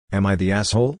Am I the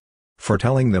asshole? For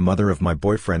telling the mother of my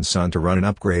boyfriend's son to run an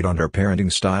upgrade on her parenting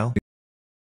style?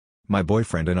 My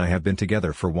boyfriend and I have been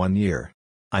together for 1 year.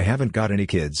 I haven't got any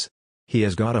kids. He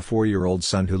has got a 4-year-old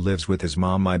son who lives with his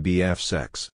mom, my BF's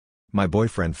ex. My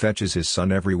boyfriend fetches his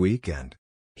son every weekend.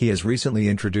 He has recently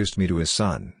introduced me to his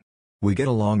son. We get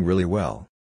along really well.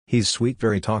 He's sweet,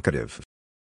 very talkative.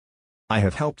 I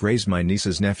have helped raise my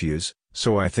niece's nephews,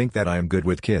 so I think that I am good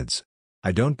with kids.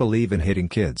 I don't believe in hitting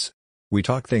kids. We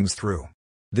talk things through.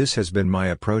 This has been my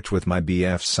approach with my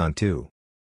BF's son too.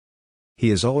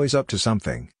 He is always up to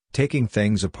something, taking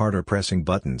things apart or pressing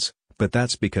buttons, but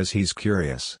that's because he's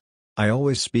curious. I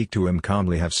always speak to him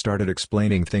calmly, have started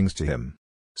explaining things to him.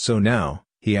 So now,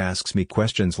 he asks me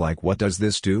questions like, what does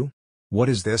this do? What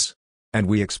is this? And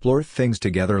we explore things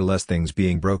together, less things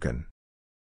being broken.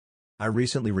 I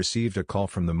recently received a call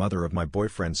from the mother of my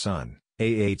boyfriend's son,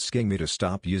 asking me to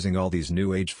stop using all these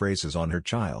new age phrases on her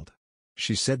child.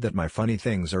 She said that my funny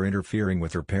things are interfering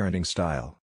with her parenting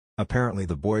style. Apparently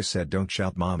the boy said, "Don't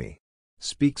shout, mommy.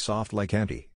 Speak soft like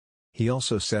auntie." He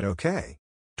also said, "Okay.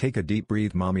 Take a deep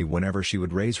breath, mommy," whenever she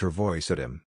would raise her voice at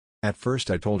him. At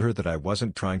first I told her that I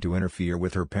wasn't trying to interfere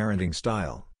with her parenting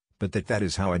style, but that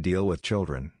is how I deal with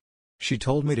children. She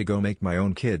told me to go make my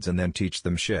own kids and then teach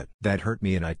them shit. That hurt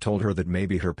me, and I told her that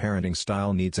maybe her parenting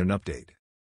style needs an update.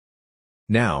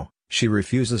 Now, she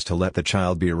refuses to let the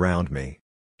child be around me.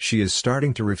 She is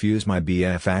starting to refuse my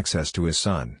BF access to his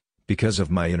son, because of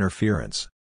my interference.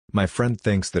 My friend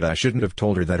thinks that I shouldn't have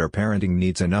told her that her parenting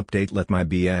needs an update. Let my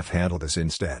BF handle this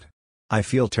instead. I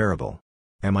feel terrible.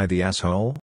 Am I the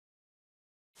asshole?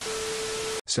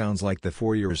 Sounds like the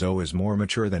 4-year-old is more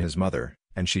mature than his mother,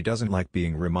 and she doesn't like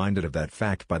being reminded of that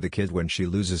fact by the kid when she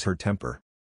loses her temper.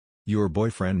 Your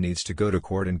boyfriend needs to go to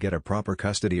court and get a proper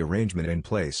custody arrangement in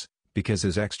place, because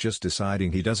his ex just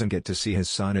deciding he doesn't get to see his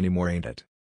son anymore, ain't it?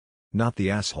 Not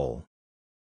the asshole.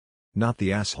 Not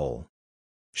the asshole.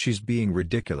 She's being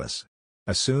ridiculous.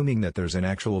 Assuming that there's an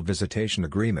actual visitation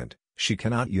agreement, she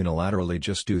cannot unilaterally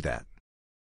just do that.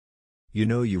 You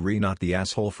know you're not the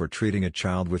asshole for treating a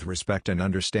child with respect and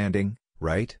understanding,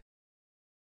 right?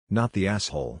 Not the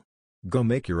asshole. Go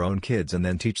make your own kids and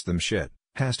then teach them shit,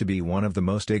 has to be one of the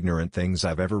most ignorant things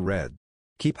I've ever read.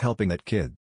 Keep helping that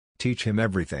kid. Teach him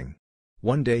everything.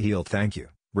 One day he'll thank you,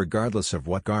 regardless of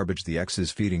what garbage the ex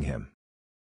is feeding him.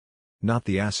 Not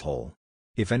the asshole.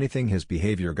 If anything, his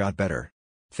behavior got better.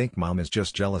 Think mom is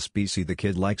just jealous, BC the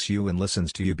kid likes you and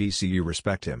listens to you, BC you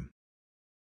respect him.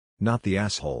 Not the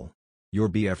asshole. Your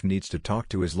BF needs to talk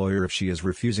to his lawyer if she is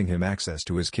refusing him access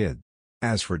to his kid.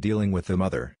 As for dealing with the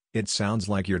mother, it sounds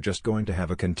like you're just going to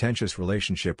have a contentious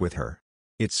relationship with her.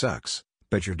 It sucks,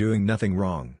 but you're doing nothing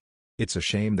wrong. It's a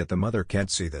shame that the mother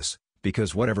can't see this,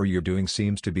 because whatever you're doing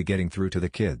seems to be getting through to the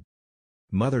kid.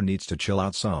 Mother needs to chill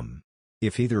out some.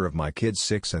 If either of my kids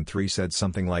 6 and 3 said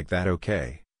something like that,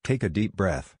 okay, take a deep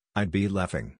breath, I'd be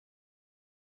laughing.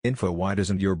 Info: why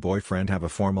doesn't your boyfriend have a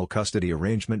formal custody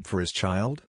arrangement for his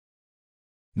child?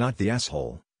 Not the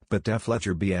asshole, but let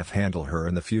your BF handle her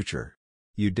in the future.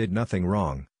 You did nothing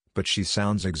wrong, but she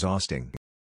sounds exhausting.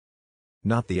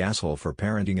 Not the asshole for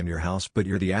parenting in your house, but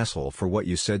you're the asshole for what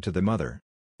you said to the mother.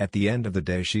 At the end of the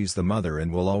day, she's the mother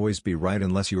and will always be right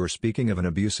unless you are speaking of an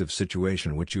abusive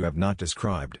situation which you have not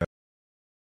described.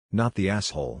 Not the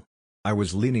asshole. I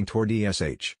was leaning toward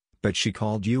ESH, but she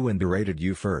called you and berated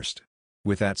you first.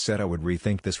 With that said, I would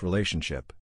rethink this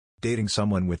relationship. Dating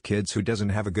someone with kids who doesn't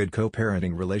have a good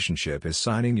co-parenting relationship is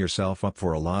signing yourself up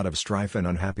for a lot of strife and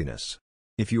unhappiness.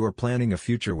 If you are planning a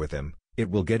future with him, it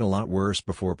will get a lot worse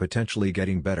before potentially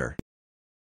getting better.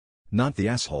 Not the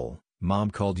asshole.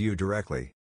 Mom called you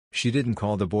directly. She didn't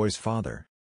call the boy's father.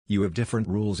 You have different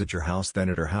rules at your house than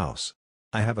at her house.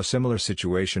 I have a similar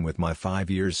situation with my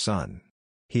 5-year son.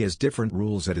 He has different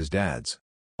rules at his dad's.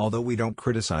 Although we don't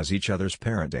criticize each other's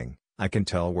parenting, I can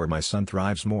tell where my son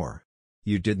thrives more.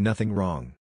 You did nothing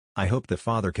wrong. I hope the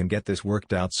father can get this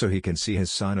worked out so he can see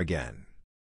his son again.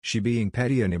 She being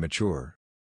petty and immature.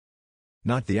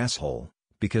 Not the asshole,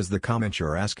 because the comment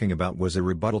you're asking about was a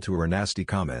rebuttal to her nasty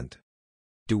comment.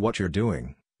 Do what you're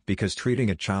doing, because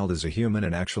treating a child as a human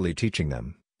and actually teaching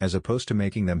them, as opposed to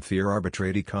making them fear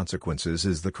arbitrary consequences,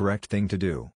 is the correct thing to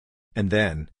do. And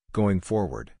then, going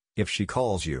forward, if she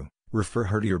calls you, refer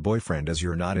her to your boyfriend as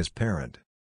you're not his parent.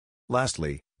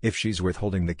 Lastly, if she's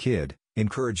withholding the kid,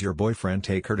 encourage your boyfriend,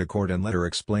 take her to court and let her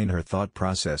explain her thought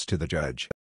process to the judge.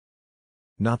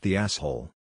 Not the asshole.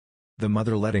 The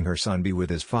mother letting her son be with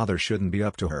his father shouldn't be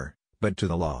up to her, but to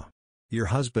the law. Your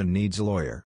husband needs a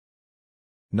lawyer.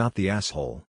 Not the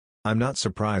asshole. I'm not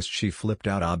surprised she flipped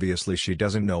out. Obviously she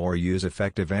doesn't know or use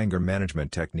effective anger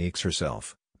management techniques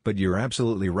herself, but you're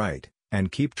absolutely right.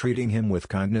 And keep treating him with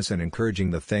kindness and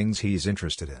encouraging the things he's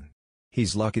interested in.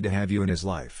 He's lucky to have you in his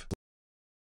life.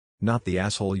 Not the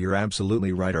asshole. You're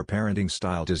absolutely right, our parenting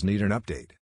style does need an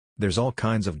update. There's all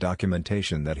kinds of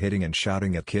documentation that hitting and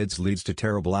shouting at kids leads to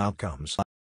terrible outcomes.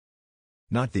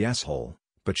 Not the asshole,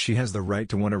 but she has the right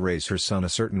to want to raise her son a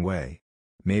certain way.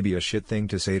 Maybe a shit thing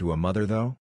to say to a mother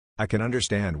though? I can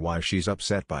understand why she's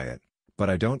upset by it, but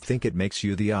I don't think it makes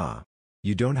you the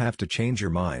You don't have to change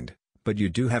your mind, but you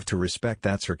do have to respect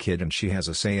that's her kid and she has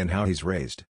a say in how he's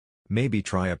raised. Maybe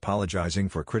try apologizing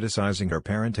for criticizing her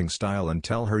parenting style and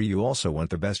tell her you also want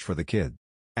the best for the kid.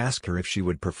 Ask her if she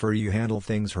would prefer you handle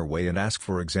things her way and ask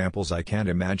for examples. I can't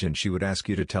imagine she would ask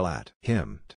you to tell at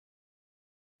him.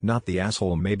 Not the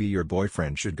asshole. Maybe your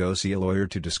boyfriend should go see a lawyer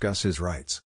to discuss his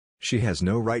rights. She has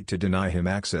no right to deny him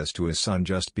access to his son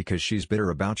just because she's bitter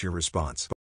about your response.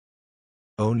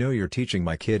 Oh no, you're teaching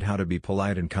my kid how to be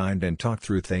polite and kind and talk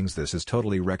through things. This is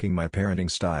totally wrecking my parenting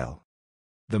style.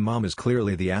 The mom is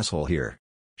clearly the asshole here.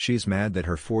 She's mad that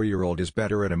her 4-year-old is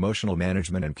better at emotional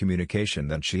management and communication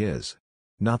than she is.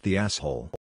 Not the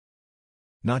asshole.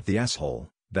 Not the asshole,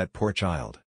 that poor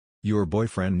child. Your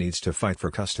boyfriend needs to fight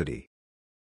for custody.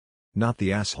 Not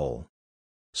the asshole.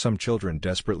 Some children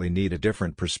desperately need a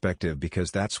different perspective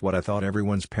because that's what I thought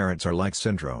everyone's parents are like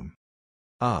syndrome.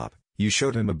 You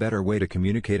showed him a better way to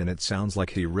communicate and it sounds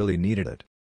like he really needed it.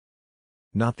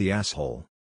 Not the asshole.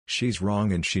 She's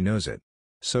wrong and she knows it.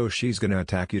 So she's gonna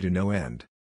attack you to no end.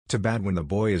 Too bad when the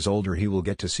boy is older he will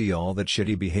get to see all that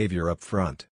shitty behavior up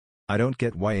front. I don't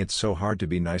get why it's so hard to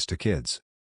be nice to kids.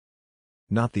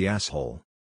 Not the asshole.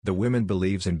 The woman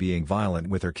believes in being violent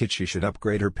with her kid. She should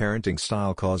upgrade her parenting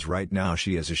style cause right now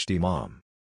she is a shitty mom.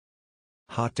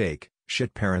 Hot take,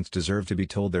 shit parents deserve to be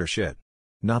told their shit.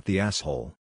 Not the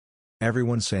asshole.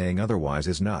 Everyone saying otherwise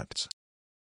is nuts.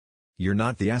 You're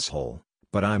not the asshole,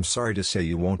 but I'm sorry to say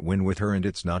you won't win with her and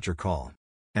it's not your call.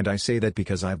 And I say that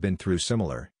because I've been through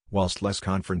similar, whilst less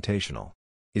confrontational.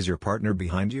 Is your partner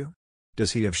behind you?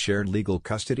 Does he have shared legal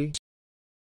custody?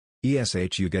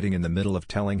 You getting in the middle of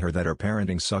telling her that her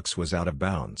parenting sucks was out of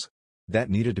bounds. That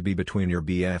needed to be between your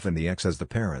BF and the ex as the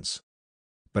parents.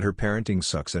 But her parenting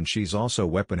sucks and she's also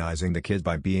weaponizing the kid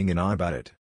by being an awe about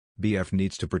it. BF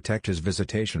needs to protect his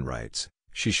visitation rights,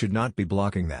 she should not be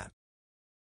blocking that.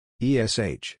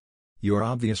 You're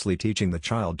obviously teaching the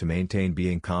child to maintain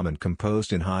being calm and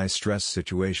composed in high-stress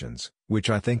situations, which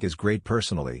I think is great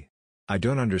personally. I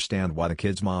don't understand why the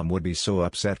kid's mom would be so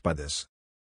upset by this.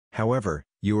 However,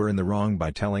 you are in the wrong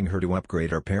by telling her to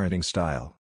upgrade her parenting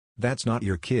style. That's not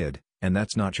your kid, and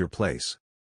that's not your place.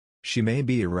 She may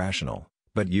be irrational,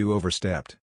 but you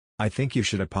overstepped. I think you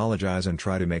should apologize and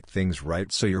try to make things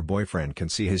right so your boyfriend can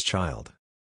see his child.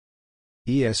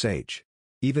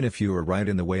 Even if you are right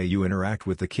in the way you interact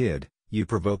with the kid, you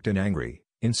provoked an angry,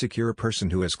 insecure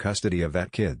person who has custody of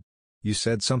that kid. You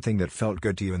said something that felt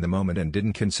good to you in the moment and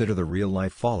didn't consider the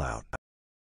real-life fallout.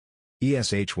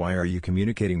 Why are you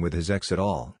communicating with his ex at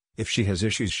all? If she has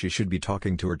issues she should be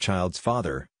talking to her child's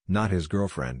father, not his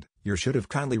girlfriend. You should have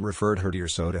kindly referred her to your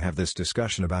SO to have this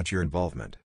discussion about your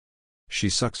involvement. She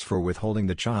sucks for withholding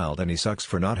the child and he sucks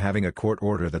for not having a court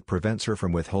order that prevents her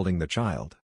from withholding the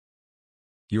child.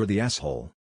 You're the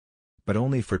asshole. But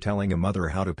only for telling a mother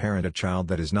how to parent a child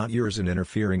that is not yours and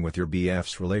interfering with your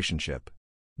BF's relationship.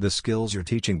 The skills you're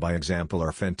teaching by example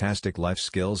are fantastic life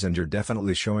skills and you're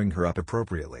definitely showing her up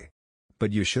appropriately.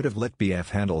 But you should have let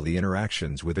BF handle the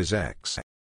interactions with his ex.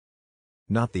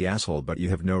 Not the asshole, but you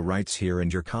have no rights here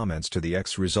and your comments to the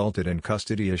ex resulted in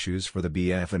custody issues for the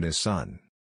BF and his son.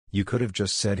 You could have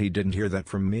just said he didn't hear that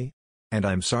from me? And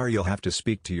I'm sorry you'll have to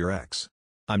speak to your ex.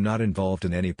 I'm not involved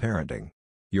in any parenting.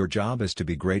 Your job is to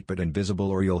be great but invisible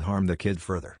or you'll harm the kid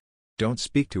further. Don't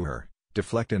speak to her,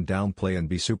 deflect and downplay and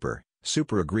be super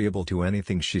agreeable to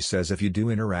anything she says if you do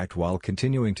interact while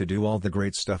continuing to do all the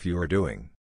great stuff you are doing.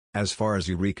 As far as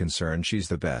you're concerned she's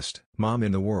the best mom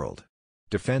in the world.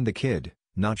 Defend the kid,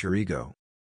 not your ego.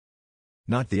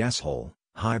 Not the asshole.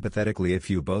 Hypothetically, if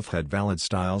you both had valid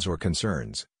styles or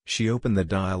concerns, she opened the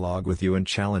dialogue with you and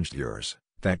challenged yours.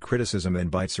 That criticism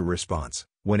invites a response.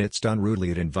 When it's done rudely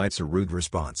it invites a rude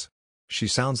response. She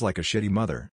sounds like a shitty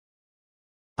mother.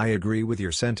 I agree with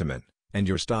your sentiment, and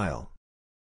your style.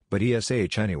 But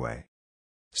anyway.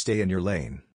 Stay in your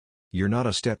lane. You're not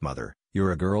a stepmother,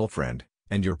 you're a girlfriend,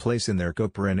 and your place in their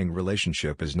co-parenting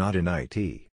relationship is not in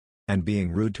it. And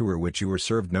being rude to her which you were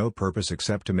served no purpose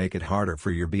except to make it harder for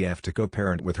your BF to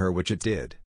co-parent with her which it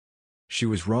did. She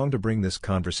was wrong to bring this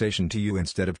conversation to you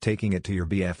instead of taking it to your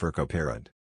BF or co-parent.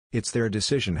 It's their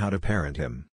decision how to parent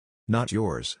him. Not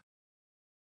yours.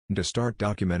 To start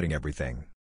documenting everything.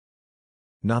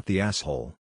 Not the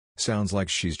asshole. Sounds like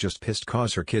she's just pissed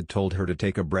cause her kid told her to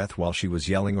take a breath while she was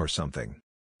yelling or something.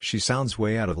 She sounds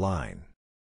way out of line.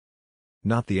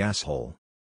 Not the asshole.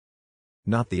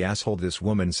 Not the asshole, this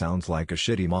woman sounds like a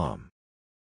shitty mom.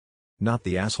 Not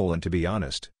the asshole, and to be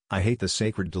honest, I hate the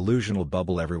sacred delusional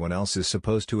bubble everyone else is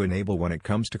supposed to enable when it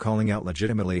comes to calling out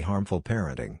legitimately harmful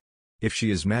parenting. If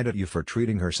she is mad at you for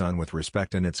treating her son with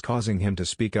respect and it's causing him to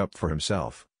speak up for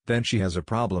himself, then she has a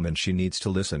problem and she needs to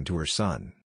listen to her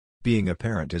son. Being a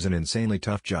parent is an insanely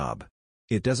tough job.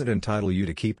 It doesn't entitle you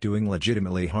to keep doing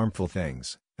legitimately harmful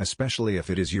things, especially if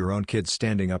it is your own kid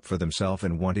standing up for themselves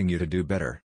and wanting you to do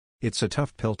better. It's a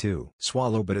tough pill to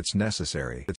swallow, but it's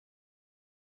necessary.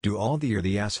 Do all the "you're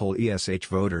the asshole" ESH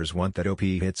voters want that OP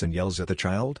hits and yells at the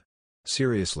child?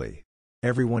 Seriously.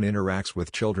 Everyone interacts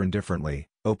with children differently,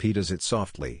 OP does it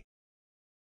softly.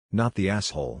 Not the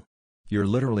asshole. You're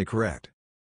literally correct.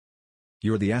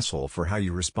 You're the asshole for how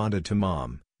you responded to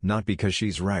mom, not because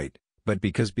she's right, but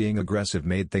because being aggressive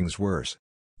made things worse.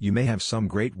 You may have some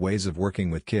great ways of working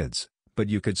with kids, but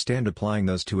you could stand applying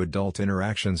those to adult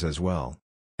interactions as well.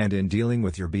 And in dealing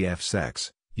with your BF's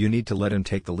ex, you need to let him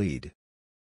take the lead.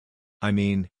 I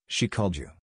mean, she called you.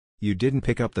 You didn't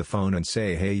pick up the phone and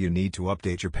say, hey, you need to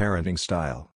update your parenting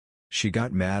style. She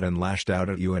got mad and lashed out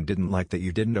at you and didn't like that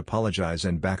you didn't apologize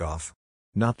and back off.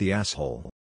 Not the asshole.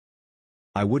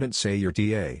 I wouldn't say you're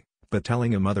TA, but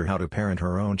telling a mother how to parent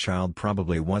her own child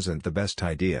probably wasn't the best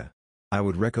idea. I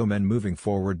would recommend moving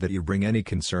forward that you bring any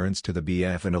concerns to the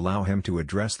BF and allow him to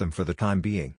address them for the time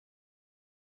being.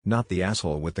 Not the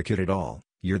asshole with the kid at all,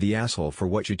 you're the asshole for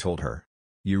what you told her.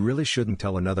 You really shouldn't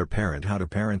tell another parent how to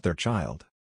parent their child.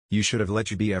 You should have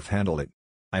let your BF handle it.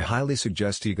 I highly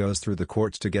suggest he goes through the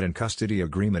courts to get a custody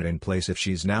agreement in place if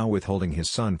she's now withholding his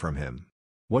son from him.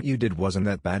 What you did wasn't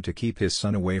that bad to keep his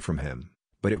son away from him,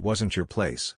 but it wasn't your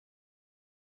place.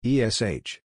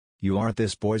 ESH. You aren't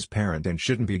this boy's parent and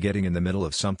shouldn't be getting in the middle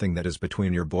of something that is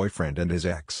between your boyfriend and his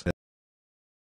ex.